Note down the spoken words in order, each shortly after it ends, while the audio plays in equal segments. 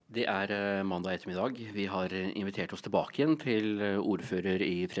Det mandag ettermiddag. Vi har invitert oss tilbake igjen til ordfører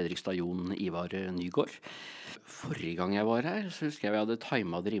i Fredrikstad, Jon-Ivar Nygård. Forrige gang jeg var her, så husker jeg vi hadde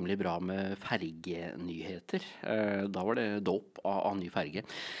timet det rimelig bra med fergenyheter. Da var det dåp av ny ferge.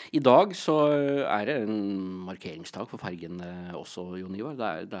 I dag så det en markeringsdag for fergen også,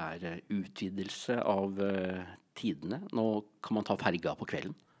 Jon-Ivar. Det utvidelse av tidene. Nå kan man ta ferga på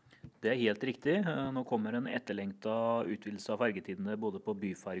kvelden. Det helt riktig. Nå kommer en etterlengta utvidelse av fergetidene både på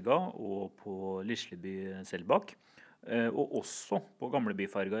byferga og på Lisleby-Selbakk. Og også på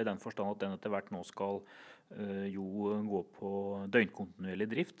gamlebyferga i den forstand at den etter hvert nå skal jo gå på døgnkontinuerlig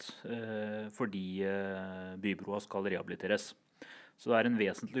drift fordi bybroa skal rehabiliteres. Så det en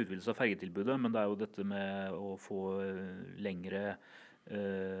vesentlig utvidelse av fergetilbudet, men det jo dette med å få lengre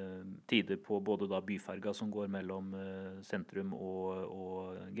tider på både da byferga som går mellom sentrum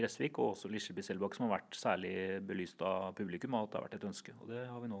og Gressvik, og også Lisleby-Selbakk som har vært særlig belyst av publikum, og at det har vært et ønske. Og det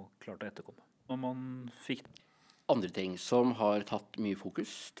har vi nå klart å etterkomme. Når man fikk andre ting som har tatt mye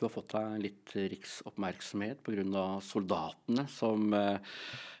fokus. Du har fått deg litt riksoppmerksomhet på grunn av soldatene, som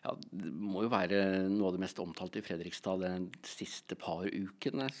det må jo være noe av det mest omtalte i Fredrikstad de siste par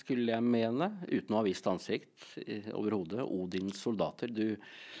ukene, skulle jeg mene, uten å ha vist ansikt overhodet. Odins Soldater.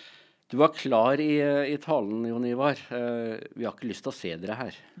 Du var klar i talen, Jon-Ivar. Vi har ikke lyst til å se dere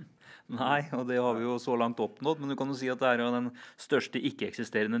her. Nei, og det har vi jo så langt oppnådd, men du kan jo si at det jo den største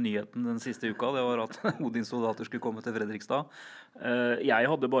ikke-eksisterende nyheten den siste uka, det var at Odins Soldater skulle komme til Fredrikstad. Jeg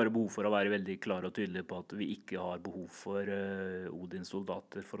hadde bare behov for å være veldig klar og tydelig på at vi ikke har behov for Odins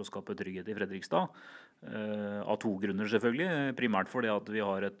Soldater for å skape trygghet i Fredrikstad. Av to grunner selvfølgelig, primært fordi at vi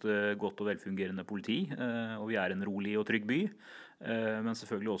har et godt og velfungerende politi, og vi en rolig og trygg by, men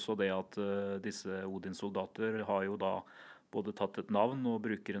selvfølgelig også det at disse Odins Soldater har jo da både tatt et navn og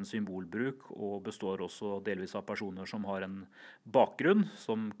bruker en symbolbruk, og består også delvis av personer som har en bakgrunn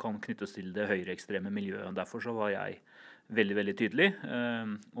som kan knyttes til det høyreekstreme miljøet. Derfor så var jeg veldig, veldig tydelig,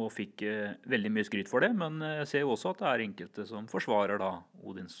 og fikk veldig mye skryt for det, men jeg ser jo også at det enkelte som forsvarer da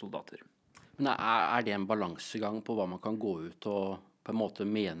Odins Soldater. Men det en balansegang på hva man kan gå ut og på en måte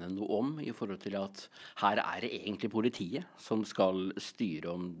mene noe om, i forhold til at her det egentlig politiet som skal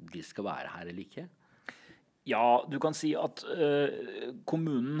styre om de skal være her eller ikke? Ja, du kan si at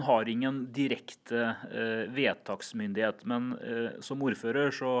kommunen har ingen direkte vedtaksmyndighet, men som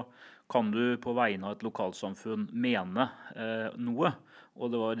ordfører så kan du på vegne av et lokalsamfunn mene noe, og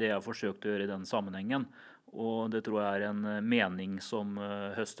det var det jeg forsøkte å gjøre i den sammenhengen. Og det tror jeg en mening som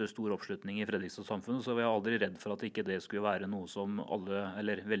høster stor oppslutning i Fredrikstad-samfunnet, så var jeg aldri redd for at ikke det skulle være noe som alle,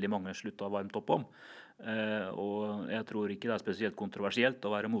 eller veldig mange, sluttet varmt opp om. Og jeg tror ikke det spesielt kontroversielt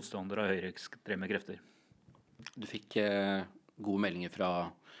å være motstander av høyreekstreme krefter. Du fikk gode meldinger fra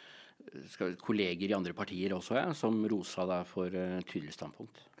kolleger i andre partier også, som rosa deg for tydelig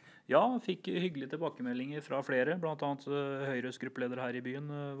standpunkt. Ja, fikk hyggelige tilbakemeldinger fra flere, blant annet Høyres gruppeleder her i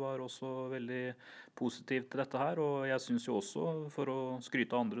byen var også veldig positiv til dette her, og jeg synes jo også, for å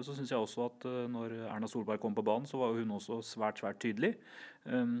skryte av andre, så synes jeg også at når Erna Solberg kom på banen, så var hun også svært, svært tydelig.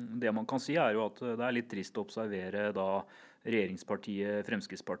 Det man kan si jo at det litt trist å observere da regjeringspartiet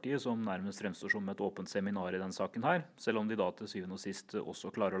Fremskrittspartiet, som nærmest fremstår som et åpent seminar i den saken her, selv om de da til syvende og sist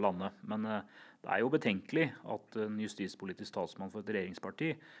også klarer å lande. Men det jo betenkelig at en justispolitisk talsmann for et regjeringsparti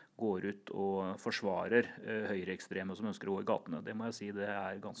går ut og forsvarer høyreekstreme som ønsker å gå i gatene. Det må jeg si, det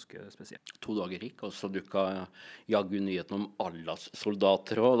ganske spesielt. 2 dager gikk, og så dukket jaggu nyheten om Allas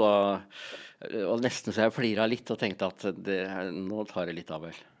soldater også. Og nesten så jeg fliret litt og tenkte at nå tar det litt av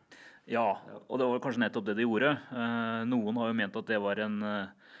vel. Ja, og det var kanskje nettopp det de gjorde. Noen har jo ment at det var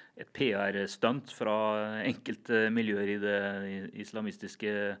et PR-stunt fra enkelte miljøer i det islamistiske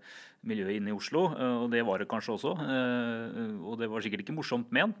miljøet inne i Oslo, og det var det kanskje også. Og det var sikkert ikke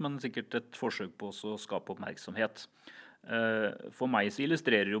morsomt ment, men sikkert et forsøk på å skape oppmerksomhet. For meg så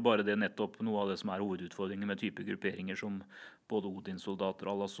illustrerer jo bare det nettopp noe av det som hovedutfordringen med type grupperinger som både Odins Soldater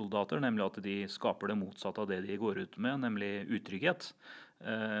og Allas Soldater, nemlig at de skaper det motsatte av det de går ut med, nemlig utrygghet.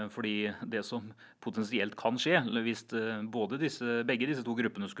 Fordi det som potensielt kan skje, hvis begge disse to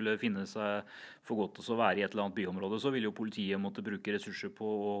gruppene skulle finne seg for godt å være i et eller annet byområde, så vil jo politiet måtte bruke ressurser på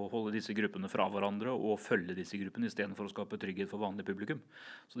å holde disse gruppene fra hverandre og følge disse gruppene i stedet for å skape trygghet for vanlig publikum.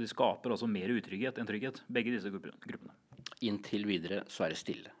 Så de skaper altså mer utrygghet enn trygghet, begge disse gruppene. Inntil videre så det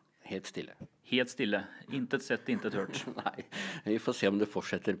stille. Helt stille. Helt stille. Intet sett, intet hørt. Nei, vi får se om det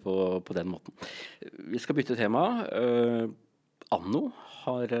fortsetter på den måten. Vi skal bytte tema. Anno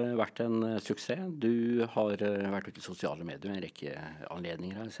har vært en suksess. Du har vært ute i sosiale medier en rekke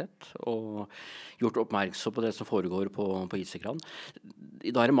anledninger, har jeg sett, og gjort oppmerksom på det som foregår på Isekran.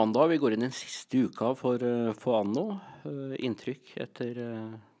 I dag mandag, vi går inn den siste uka for Anno. Inntrykk etter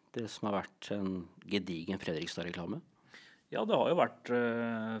det som har vært en gedigen Fredrikstad-reklame? Ja, det har jo vært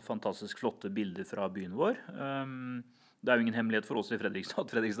fantastisk flotte bilder fra byen vår. Det er jo ingen hemmelighet for oss i Fredrikstad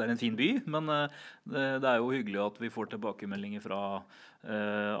at Fredrikstad er en fin by, men det er jo hyggelig at vi får tilbakemeldinger fra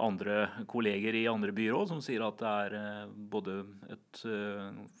andre kolleger i andre byer også, som sier at det er både et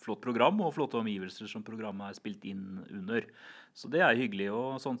flott program og flotte omgivelser som programmet er spilt inn under. Så det er hyggelig,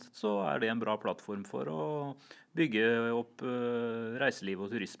 og sånn sett så er det en bra plattform for å bygge opp reiseliv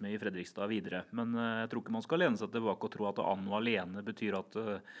og turisme i Fredrikstad videre. Men jeg tror ikke man skal lene seg tilbake og tro at Anno alene betyr at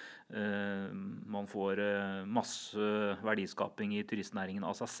man får masse verdiskaping i turistnæringen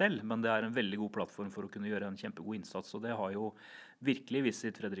av seg selv, men det er en veldig god plattform for å kunne gjøre en kjempegod innsats, og det har jo virkelig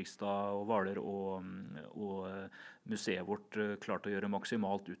Visit Fredrikstad og Hvaler og museet vårt klart å gjøre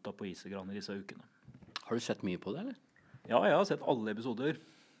maksimalt ut av på Isegran i disse ukene. Har du sett mye på det, eller? Ja, jeg har sett alle episoder.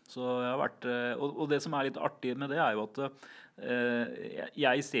 Så jeg har vært, og det som er litt artig med det er jo at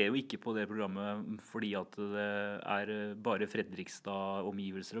jeg ser jo ikke på det programmet fordi at det er bare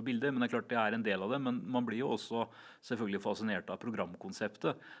Fredrikstad-omgivelser og bilder, men det er klart det er en del av det, men man blir jo også selvfølgelig fascinert av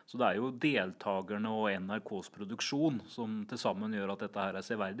programkonseptet. Så det er jo deltakerne og NRKs produksjon som til sammen gjør at dette her er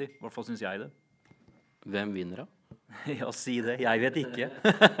severdig. I hvert fall synes jeg det. Hvem vinner da? Ja, si det. Jeg vet ikke.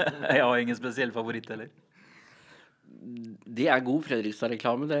 Jeg har ingen spesiell favoritt heller. Det er god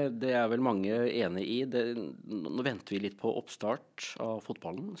Fredrikstad-reklame, det er vel mange enig i. Nå venter vi litt på oppstart av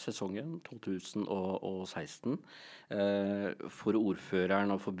fotballen, sesongen 2016. For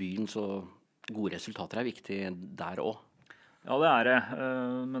ordføreren og for byen så gode resultater er viktig der også. Ja, det er det.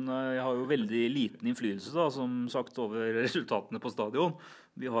 Men jeg har jo veldig liten innflytelse da, som sagt, over resultatene på stadion.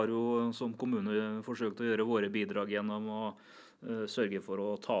 Vi har jo som kommune forsøkt å gjøre våre bidrag gjennom å sørge for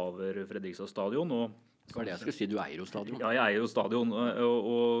å ta over Fredrikstad stadion, og det var det jeg skulle si, du eier jo stadion. Ja, jeg eier jo stadion,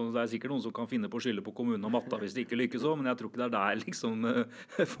 og det er sikkert noen som kan finne på å skylde på kommunen og matta hvis det ikke lykkes også, men jeg tror ikke det er der liksom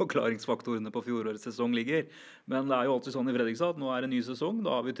forklaringsfaktorene på fjorårets sesong ligger. Men det er jo alltid sånn i Fredrikstad, nå er det en ny sesong,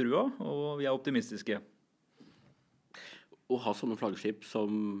 da har vi trua, og vi er optimistiske. Å ha sånne flaggskip som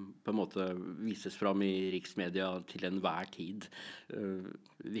på en måte vises fram i riksmedia til enhver tid,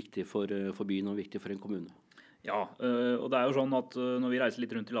 viktig for byen og viktig for en kommune. Ja, og det er jo sånn at når vi reiser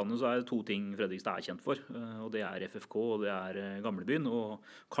litt rundt i landet så er det to ting Fredrikstad er kjent for, og det er FFK og det er Gamlebyen og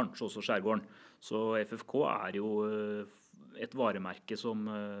kanskje også Skjærgården. Så FFK er jo et varemerke som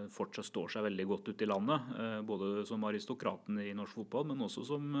fortsatt står seg veldig godt ute i landet, både som aristokraten i norsk fotball, men også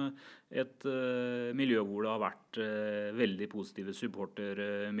som et miljø hvor det har vært veldig positive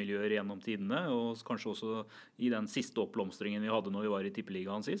supportermiljøer gjennom tidene, og kanskje også i den siste oppblomstringen vi hadde når vi var i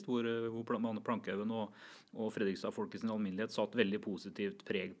Tippeligaen sist, hvor Plankhaugen og Fredrikstad-folk i sin alminnelighet satt veldig positivt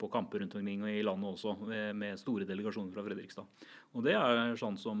preg på kamper rundt omkring i landet også, med store delegasjoner fra Fredrikstad. Og det er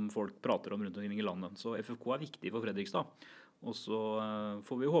sånn som folk prater om rundt omkring i landet. Så FFK er viktig for Fredrikstad. Og så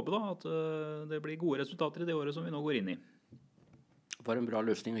får vi håpe da at det blir gode resultater i det året som vi nå går inn i. Var det en bra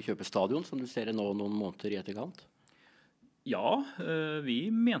løsning å kjøpe stadion, som du ser det nå noen måneder i etterkant? Ja, vi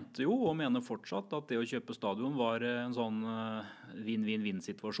mente jo og mener fortsatt at det å kjøpe stadion var en sånn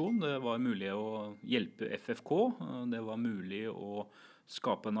vinn-vinn-vinn-situasjon. Det var mulig å hjelpe FFK, det var mulig å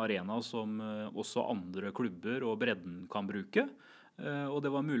skape en arena som også andre klubber og bredden kan bruke. Og det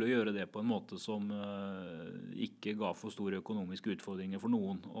var mulig å gjøre det på en måte som ikke ga for store økonomiske utfordringer for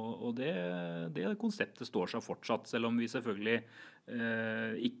noen. Og det konseptet står seg fortsatt, selv om vi selvfølgelig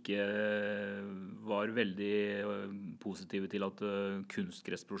ikke var veldig positive til at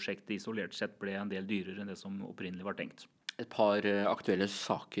kunstgressprosjektet isolert sett ble en del dyrere enn det som opprinnelig var tenkt. Et par aktuelle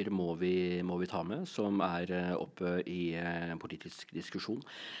saker må vi ta med, som er oppe i politisk diskusjon.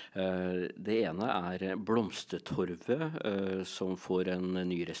 Det ene er Blomstertorvet, som får en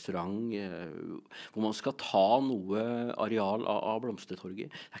ny restaurant, hvor man skal ta noe areal av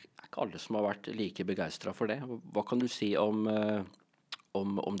Blomstertorget. Det er ikke alle som har vært like begeistret for det. Hva kan du si om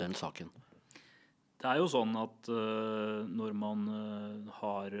den saken? Det er jo sånn at når man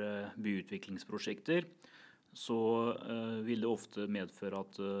har byutviklingsprosjekter, så vil det ofte medføre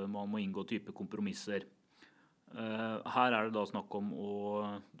at man må inngå type kompromisser. Her er det da snakk om å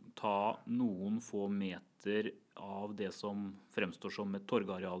ta noen få meter av det som fremstår som et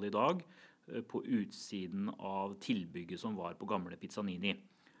torgareal i dag, på utsiden av tilbygget som var på gamle Pizzanini.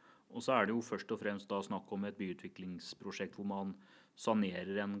 Og så er det jo først og fremst da snakk om et byutviklingsprosjekt hvor man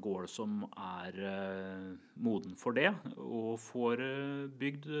sanerer en gård som er moden for det, og får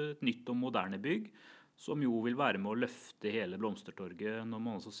bygd et nytt og moderne bygg, som jo vil være med å løfte hele Blomstertorget når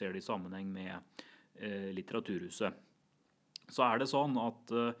man også ser det i sammenheng med Litteraturhuset. Så er det sånn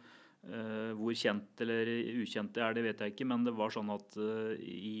at hvor kjent eller ukjent det er, det vet jeg ikke, men det var sånn at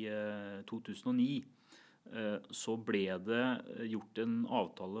i 2009 så ble det gjort en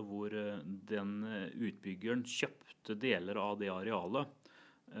avtale hvor den utbyggeren kjøpte deler av det arealet,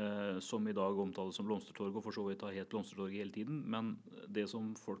 som i dag omtales som Blomstertorvet, og for så vidt har het Blomstertorvet hele tiden. Men det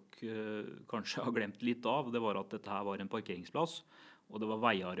som folk kanskje har glemt litt av, det var at dette her var en parkeringsplass, og det var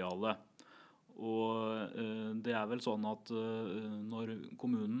veiarealet. Og det vel sånn at når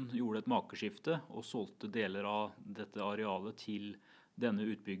kommunen gjorde et makeskifte og solgte deler av dette arealet til denne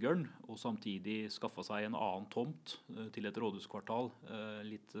utbyggeren, og samtidig skaffet seg en annen tomt til et rådhuskvartal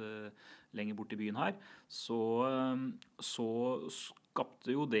litt lenger bort i byen her, så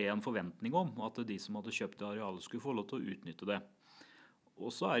skapte jo det en forventning om at de som hadde kjøpt det arealet skulle få lov til å utnytte det. Og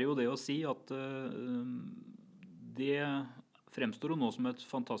så det jo det å si at det fremstår jo nå som et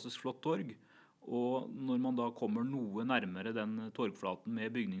fantastisk flott torg, og når man da kommer noe nærmere den torgflaten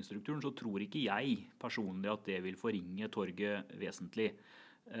med bygningsstrukturen, så tror ikke jeg personlig at det vil forringe torget vesentlig.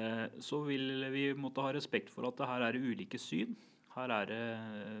 Så vil vi måtte ha respekt for at det her det ulike syn. Her det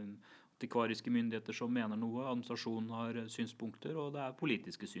antikvariske myndigheter som mener noe, administrasjonen har synspunkter, og det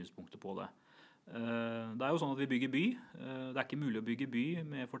politiske synspunkter på det. Det jo sånn at vi bygger by. Det ikke mulig å bygge by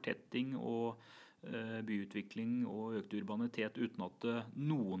med fortetting og byutvikling og økt urbanitet uten at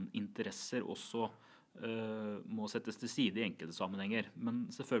noen interesser også må settes til side i enkelte sammenhenger. Men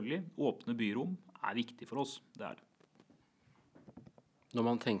selvfølgelig, åpne byrom viktig for oss. Det det. Når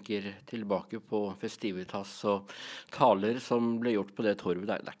man tenker tilbake på festivitas og taler som ble gjort på det torvet,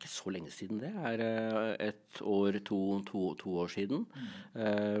 det ikke så lenge siden det. Et år, to år siden.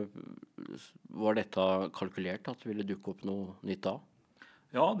 Var dette kalkulert at det ville dukke opp noe nytt da?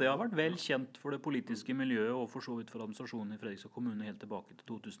 Ja, det har vært vel kjent for det politiske miljøet og for så vidt for administrasjonen i Fredrikstad kommune helt tilbake til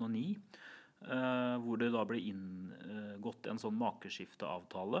 2009, hvor det da ble inngått en sånn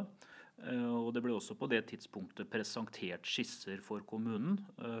makeskifteavtale. Og det ble også på det tidspunktet presentert skisser for kommunen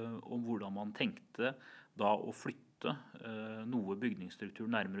om hvordan man tenkte da å flytte noe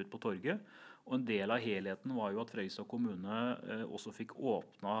bygningsstruktur nærmere ut på torget. Og en del av helheten var jo at Fredrikstad kommune også fikk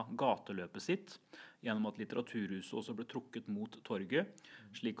åpna gateløpet sitt gjennom at litteraturhuset også ble trukket mot torget,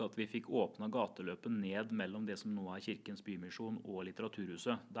 slik at vi fikk åpna gateløpet ned mellom det som nå Kirkens Bymisjon og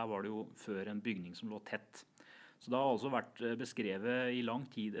litteraturhuset. Der var det jo før en bygning som lå tett. Så det har altså vært beskrevet i lang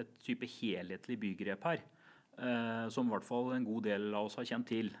tid et type helhetlig bygrep her, som i hvert fall en god del av oss har kjent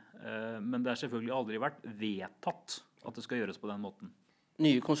til. Men det har selvfølgelig aldri vært vedtatt at det skal gjøres på den måten.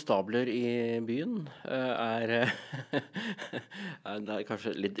 Nye konstabler i byen det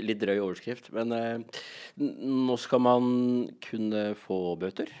kanskje litt drøy overskrift, men nå skal man kunne få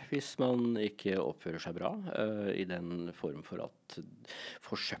bøter hvis man ikke oppfører seg bra, i den form for at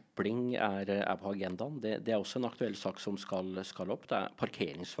forsøpling på agendaen. Det også en aktuell sak som skal opp. Det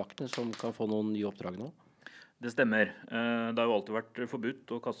parkeringsvaktene som kan få noen nye oppdrag nå. Det stemmer. Det har jo alltid vært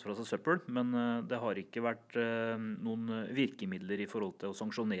forbudt å kaste fra seg søppel, men det har ikke vært noen virkemidler i forhold til å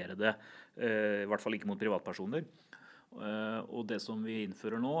sanksjonere det, i hvert fall ikke mot privatpersoner. Og det som vi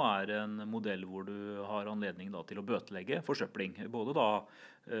innfører nå en modell hvor du har anledning da til å bøtelegge forsøpling. Både da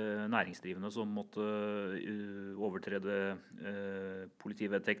næringsdrivende som måtte overtrede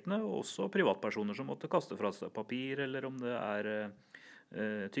politivedtektene, og også privatpersoner som måtte kaste fra seg papir, eller om det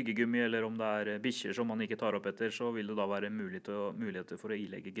tyggegummi, eller om det bikkjer som man ikke tar opp etter, så vil det da være muligheter for å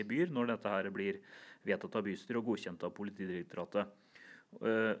ilegge gebyr når dette her blir vedtatt av bystyret og godkjent av Politidirektoratet.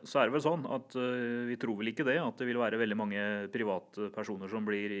 Så det vel sånn at vi tror vel ikke det, at det vil være veldig mange private personer som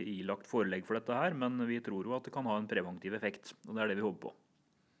blir ilagt forelegg for dette her, men vi tror jo at det kan ha en preventiv effekt, og det det vi håper på.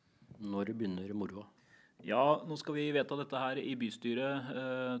 Når begynner moroa? Ja, nå skal vi vedta dette her i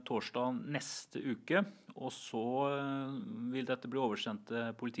bystyret torsdag neste uke, og så vil dette bli oversendt til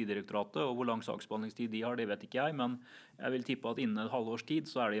Politidirektoratet, og hvor lang saksbehandlingstid de har, det vet ikke jeg, men jeg vil tippe at innen et halvårs tid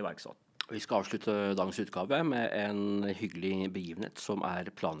så det iverksatt. Vi skal avslutte dagens utgave med en hyggelig begivenhet som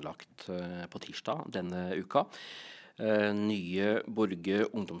planlagt på tirsdag denne uka. Nye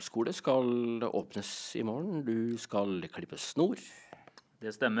Borge-ungdomskole skal åpnes i morgen. Du skal klippe snor. Det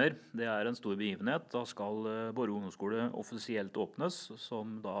stemmer. Det en stor begivenhet. Da skal Borge-ungdomskole offisielt åpnes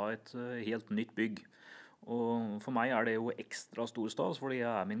som da et helt nytt bygg. Og for meg det jo ekstra stor stas, fordi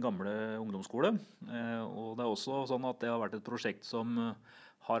jeg min gamle ungdomsskole. Og det også sånn at det har vært et prosjekt som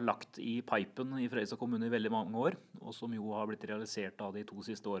har lagt i pipen i Fredrikstad kommune i veldig mange år, og som jo har blitt realisert av de 2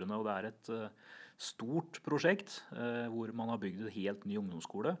 siste årene. Og det et stort prosjekt hvor man har bygd en helt ny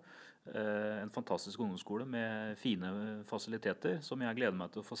ungdomsskole. En fantastisk ungdomsskole med fine fasiliteter som jeg gleder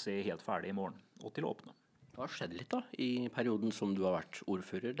meg til å få se helt ferdig i morgen, og til å åpne. Det har skjedd litt da, i perioden som du har vært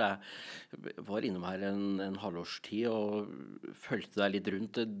ordfører. Det var innom her en halvårstid og følte deg litt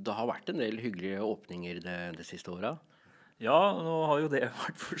rundt. Det har vært en del hyggelige åpninger det siste året. Ja, nå har jo det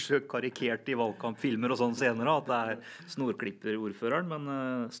vært forsøkt karikert i valgkampfilmer og sånn senere, at det snorklipper-ordføreren,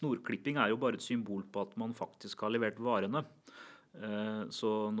 men snorklipping jo bare et symbol på at man faktisk har levert varene. Så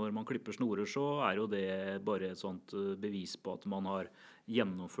når man klipper snorer, så jo det bare et sånt bevis på at man har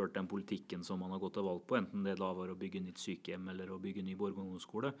gjennomført den politikken som man har gått til valg på, enten det da var å bygge nytt sykehjem eller å bygge Nye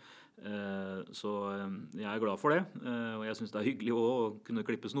Borge-ungdomskole. Så jeg glad for det, og jeg synes det hyggelig å kunne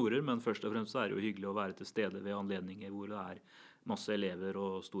klippe snorer, men først og fremst det jo hyggelig å være til stede ved anledninger hvor det masse elever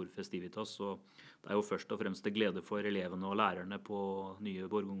og stor festivitas, så det jo først og fremst til glede for elevene og lærerne på Nye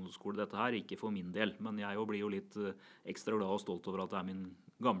Borge-ungdomskole dette her, ikke for min del, men jeg blir jo litt ekstra glad og stolt over at det min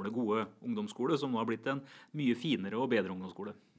gamle, gode ungdomsskole, som nå har blitt en mye finere og bedre ungdomsskole.